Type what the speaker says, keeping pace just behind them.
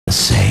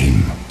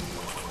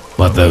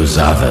But those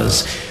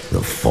others,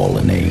 the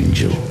fallen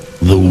angel,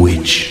 the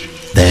witch,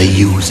 they're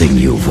using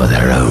you for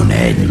their own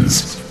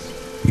ends.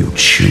 You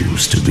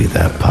choose to be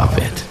their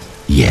puppet,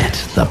 yet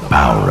the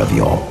power of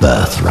your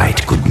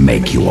birthright could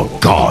make you a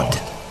god.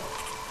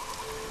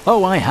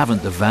 Oh, I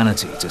haven't the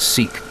vanity to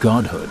seek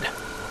godhood.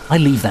 I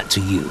leave that to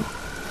you.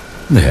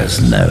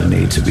 There's no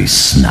need to be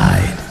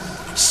snide.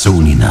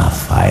 Soon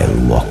enough,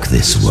 I'll walk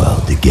this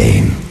world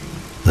again.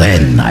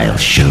 Then I'll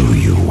show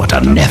you what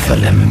a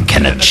Nephilim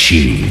can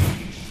achieve.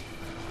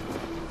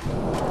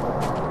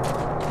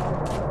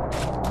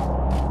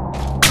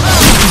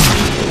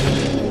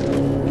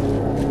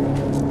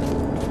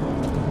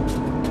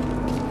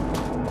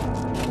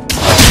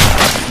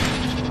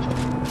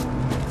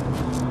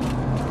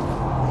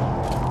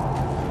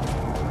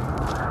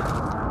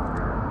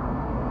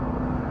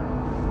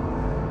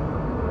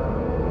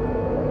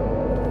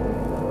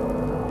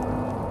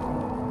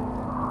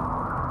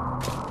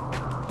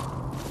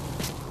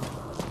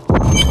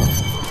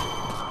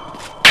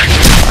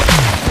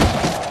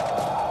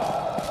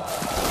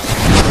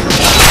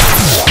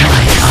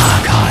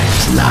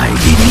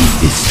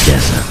 This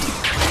desert,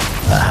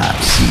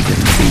 perhaps even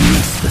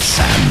beneath the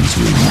sands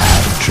we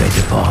now tread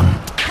upon.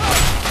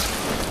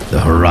 The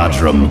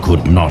Horadrim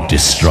could not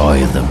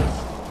destroy them.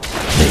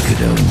 They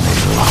could only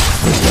lock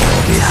the door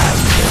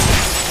behind them.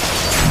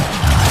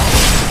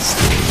 I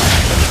still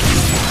have a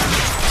key.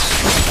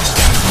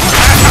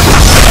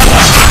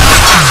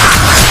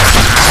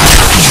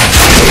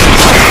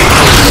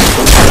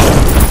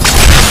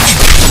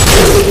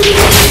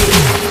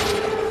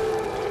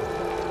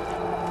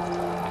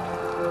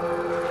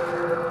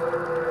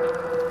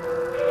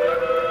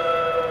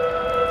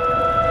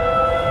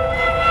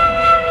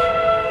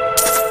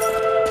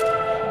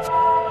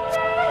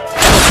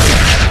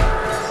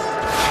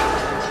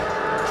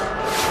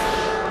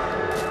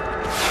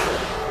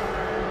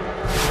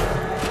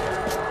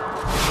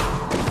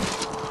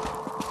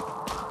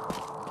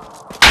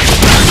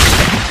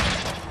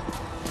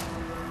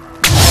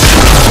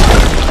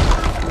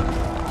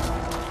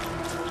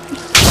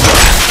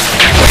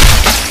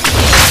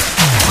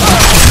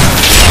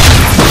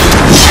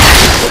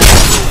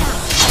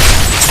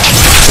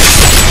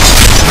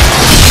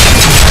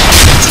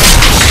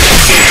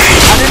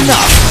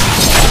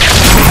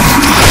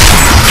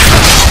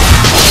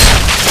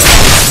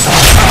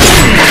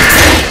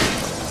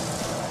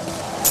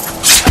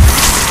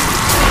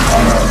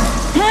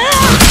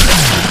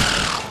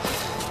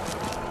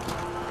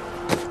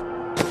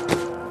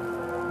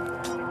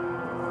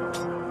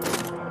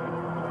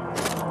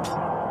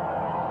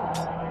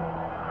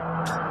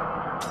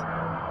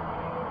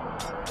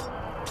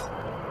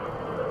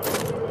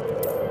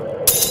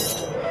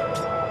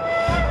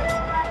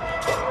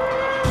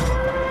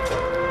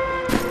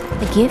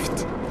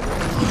 Gift?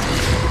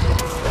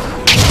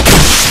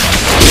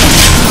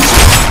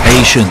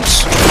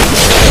 Patience.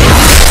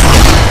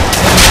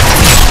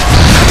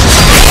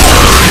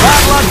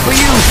 Bad luck for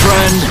you,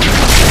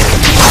 friend.